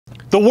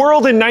The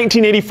world in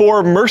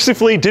 1984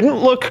 mercifully didn't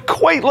look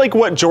quite like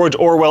what George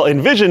Orwell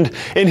envisioned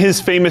in his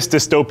famous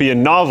dystopian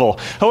novel.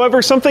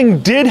 However,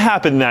 something did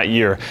happen that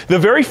year. The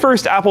very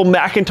first Apple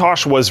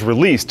Macintosh was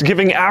released,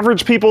 giving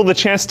average people the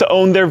chance to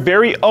own their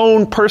very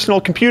own personal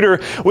computer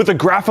with a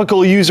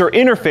graphical user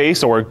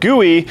interface, or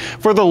GUI,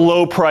 for the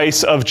low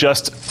price of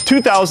just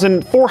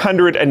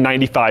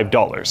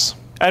 $2,495.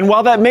 And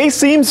while that may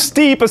seem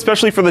steep,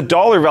 especially for the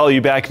dollar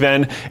value back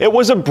then, it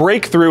was a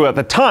breakthrough at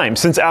the time,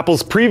 since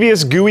Apple's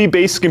previous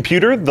GUI-based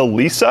computer, the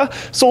Lisa,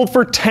 sold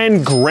for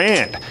 10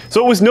 grand.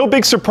 So it was no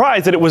big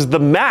surprise that it was the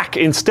Mac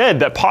instead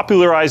that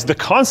popularized the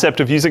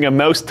concept of using a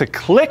mouse to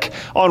click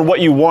on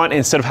what you want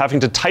instead of having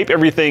to type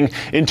everything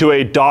into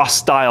a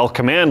DOS-style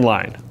command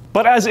line.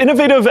 But as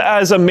innovative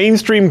as a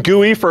mainstream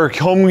GUI for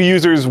home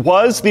users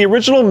was, the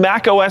original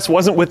Mac OS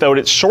wasn't without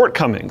its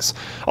shortcomings.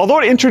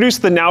 Although it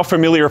introduced the now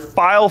familiar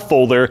file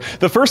folder,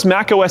 the first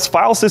Mac OS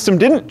file system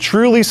didn't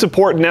truly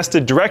support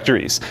nested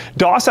directories.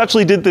 DOS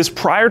actually did this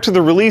prior to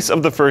the release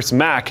of the first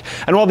Mac,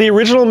 and while the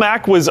original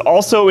Mac was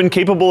also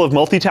incapable of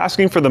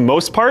multitasking for the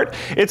most part,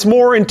 its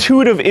more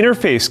intuitive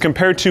interface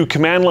compared to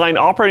command line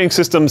operating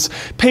systems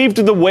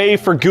paved the way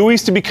for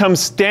GUIs to become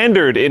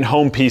standard in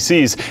home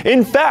PCs.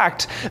 In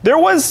fact, there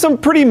was some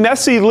pretty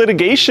messy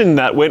litigation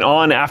that went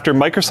on after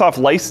Microsoft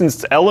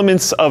licensed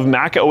elements of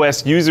Mac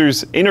OS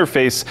users'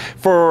 interface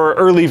for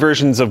early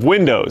versions of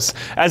Windows,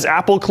 as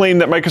Apple claimed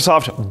that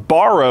Microsoft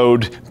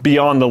borrowed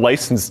beyond the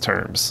license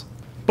terms.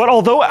 But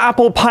although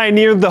Apple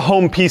pioneered the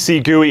home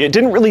PC GUI, it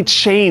didn't really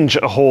change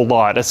a whole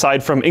lot,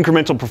 aside from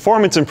incremental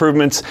performance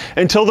improvements,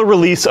 until the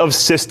release of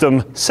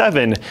System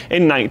 7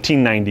 in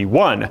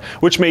 1991,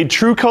 which made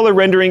true color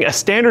rendering a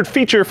standard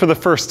feature for the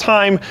first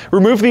time,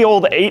 removed the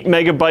old 8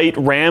 megabyte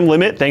RAM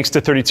limit thanks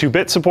to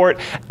 32-bit support,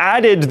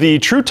 added the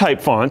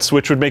TrueType fonts,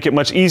 which would make it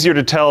much easier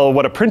to tell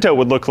what a printout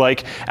would look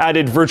like,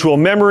 added virtual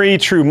memory,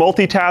 true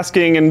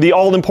multitasking, and the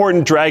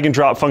all-important drag and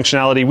drop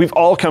functionality we've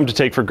all come to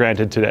take for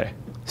granted today.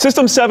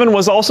 System 7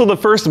 was also the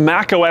first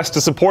Mac OS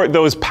to support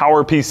those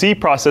PowerPC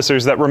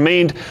processors that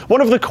remained one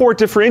of the core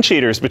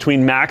differentiators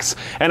between Macs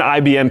and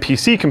IBM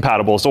PC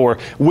compatibles, or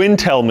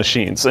Wintel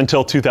machines,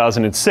 until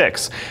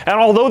 2006. And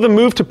although the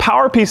move to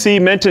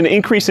PowerPC meant an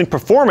increase in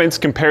performance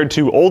compared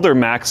to older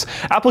Macs,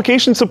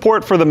 application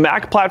support for the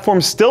Mac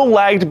platform still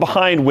lagged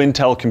behind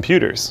Wintel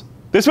computers.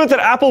 This meant that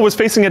Apple was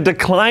facing a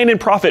decline in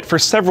profit for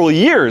several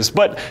years,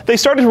 but they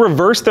started to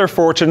reverse their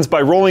fortunes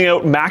by rolling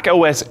out Mac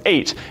OS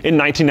 8 in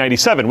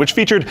 1997, which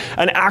featured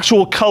an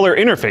actual color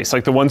interface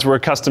like the ones we're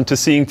accustomed to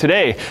seeing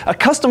today, a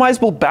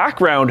customizable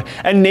background,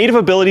 and native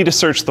ability to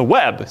search the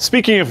web.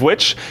 Speaking of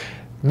which,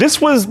 this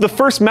was the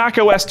first Mac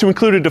OS to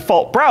include a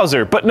default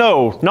browser, but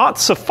no, not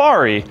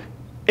Safari,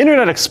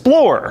 Internet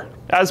Explorer,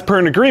 as per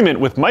an agreement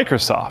with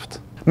Microsoft.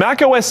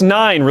 Mac OS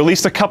 9,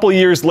 released a couple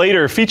years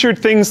later, featured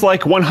things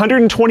like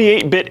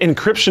 128-bit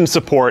encryption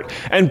support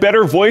and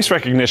better voice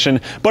recognition,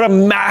 but a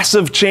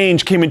massive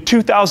change came in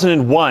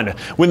 2001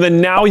 when the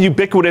now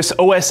ubiquitous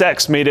OS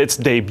X made its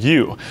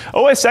debut.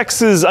 OS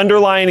X's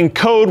underlying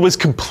code was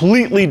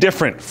completely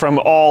different from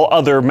all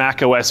other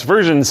Mac OS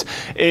versions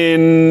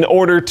in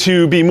order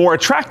to be more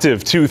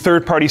attractive to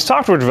third-party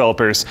software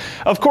developers.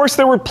 Of course,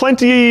 there were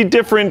plenty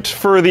different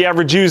for the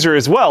average user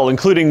as well,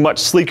 including much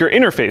sleeker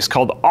interface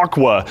called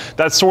Aqua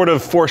that sort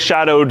of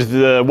foreshadowed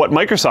what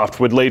Microsoft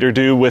would later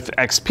do with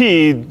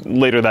XP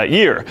later that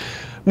year.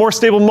 More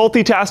stable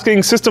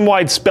multitasking,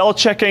 system-wide spell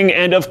checking,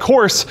 and of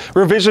course,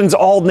 revisions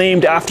all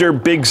named after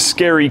big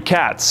scary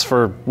cats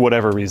for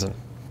whatever reason.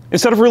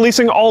 Instead of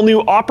releasing all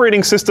new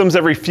operating systems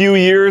every few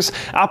years,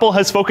 Apple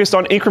has focused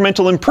on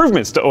incremental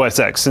improvements to OS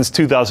X since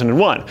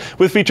 2001,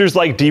 with features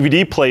like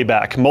DVD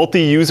playback,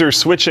 multi-user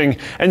switching,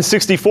 and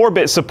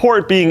 64-bit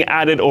support being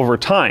added over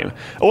time.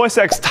 OS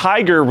X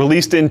Tiger,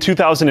 released in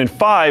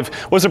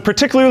 2005, was a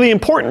particularly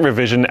important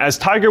revision, as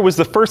Tiger was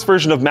the first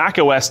version of Mac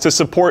OS to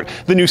support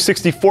the new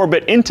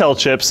 64-bit Intel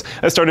chips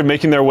that started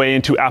making their way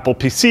into Apple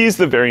PCs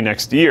the very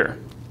next year.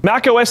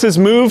 Mac OS's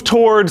move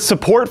toward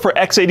support for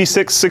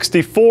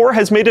x86-64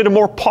 has made it a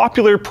more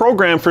popular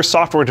program for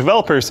software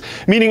developers,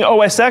 meaning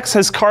OS X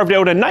has carved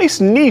out a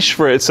nice niche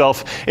for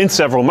itself in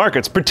several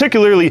markets,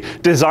 particularly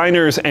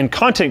designers and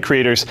content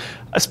creators,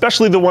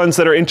 especially the ones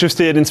that are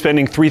interested in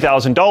spending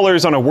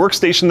 $3,000 on a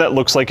workstation that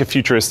looks like a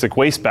futuristic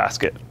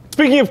wastebasket.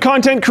 Speaking of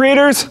content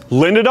creators,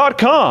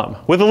 lynda.com.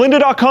 With a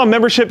lynda.com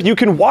membership, you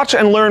can watch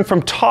and learn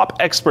from top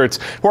experts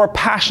who are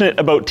passionate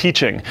about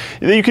teaching.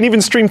 You can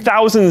even stream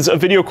thousands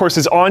of video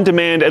courses on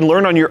demand and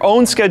learn on your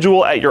own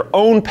schedule at your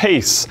own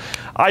pace.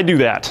 I do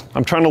that.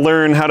 I'm trying to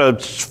learn how to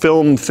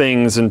film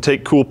things and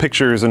take cool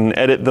pictures and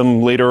edit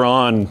them later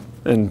on.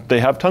 And they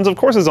have tons of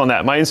courses on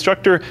that. My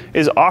instructor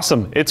is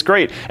awesome. It's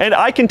great. And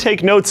I can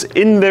take notes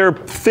in their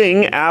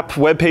thing, app,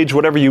 webpage,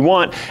 whatever you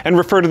want, and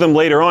refer to them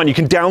later on. You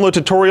can download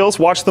tutorials,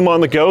 watch them on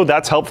the go.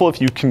 That's helpful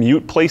if you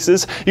commute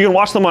places. You can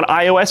watch them on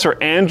iOS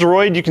or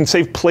Android. You can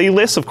save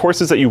playlists of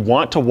courses that you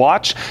want to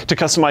watch to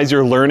customize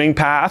your learning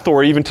path,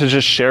 or even to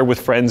just share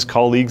with friends,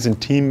 colleagues, and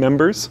team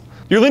members.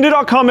 Your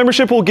lynda.com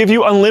membership will give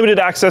you unlimited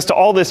access to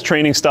all this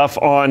training stuff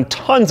on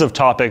tons of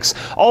topics,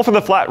 all for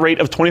the flat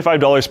rate of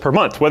 $25 per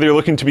month. Whether you're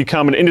looking to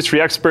become an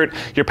industry expert,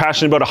 you're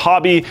passionate about a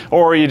hobby,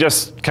 or you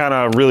just kind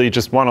of really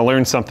just want to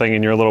learn something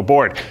and you're a little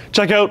bored.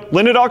 Check out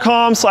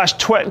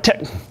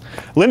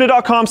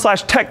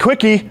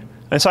lynda.com/techquickie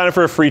and sign up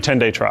for a free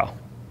 10-day trial.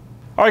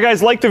 Alright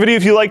guys, like the video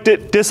if you liked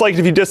it, dislike it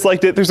if you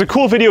disliked it. There's a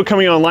cool video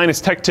coming online,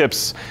 it's tech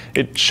tips.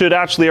 It should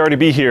actually already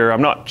be here.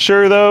 I'm not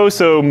sure though,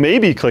 so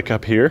maybe click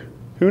up here.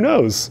 Who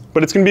knows?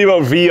 But it's going to be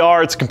about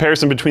VR. It's a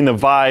comparison between the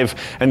Vive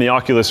and the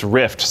Oculus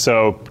Rift.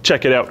 So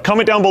check it out.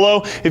 Comment down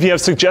below if you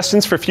have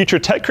suggestions for future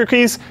tech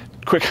quickies.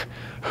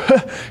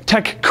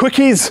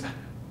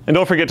 And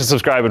don't forget to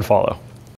subscribe and follow.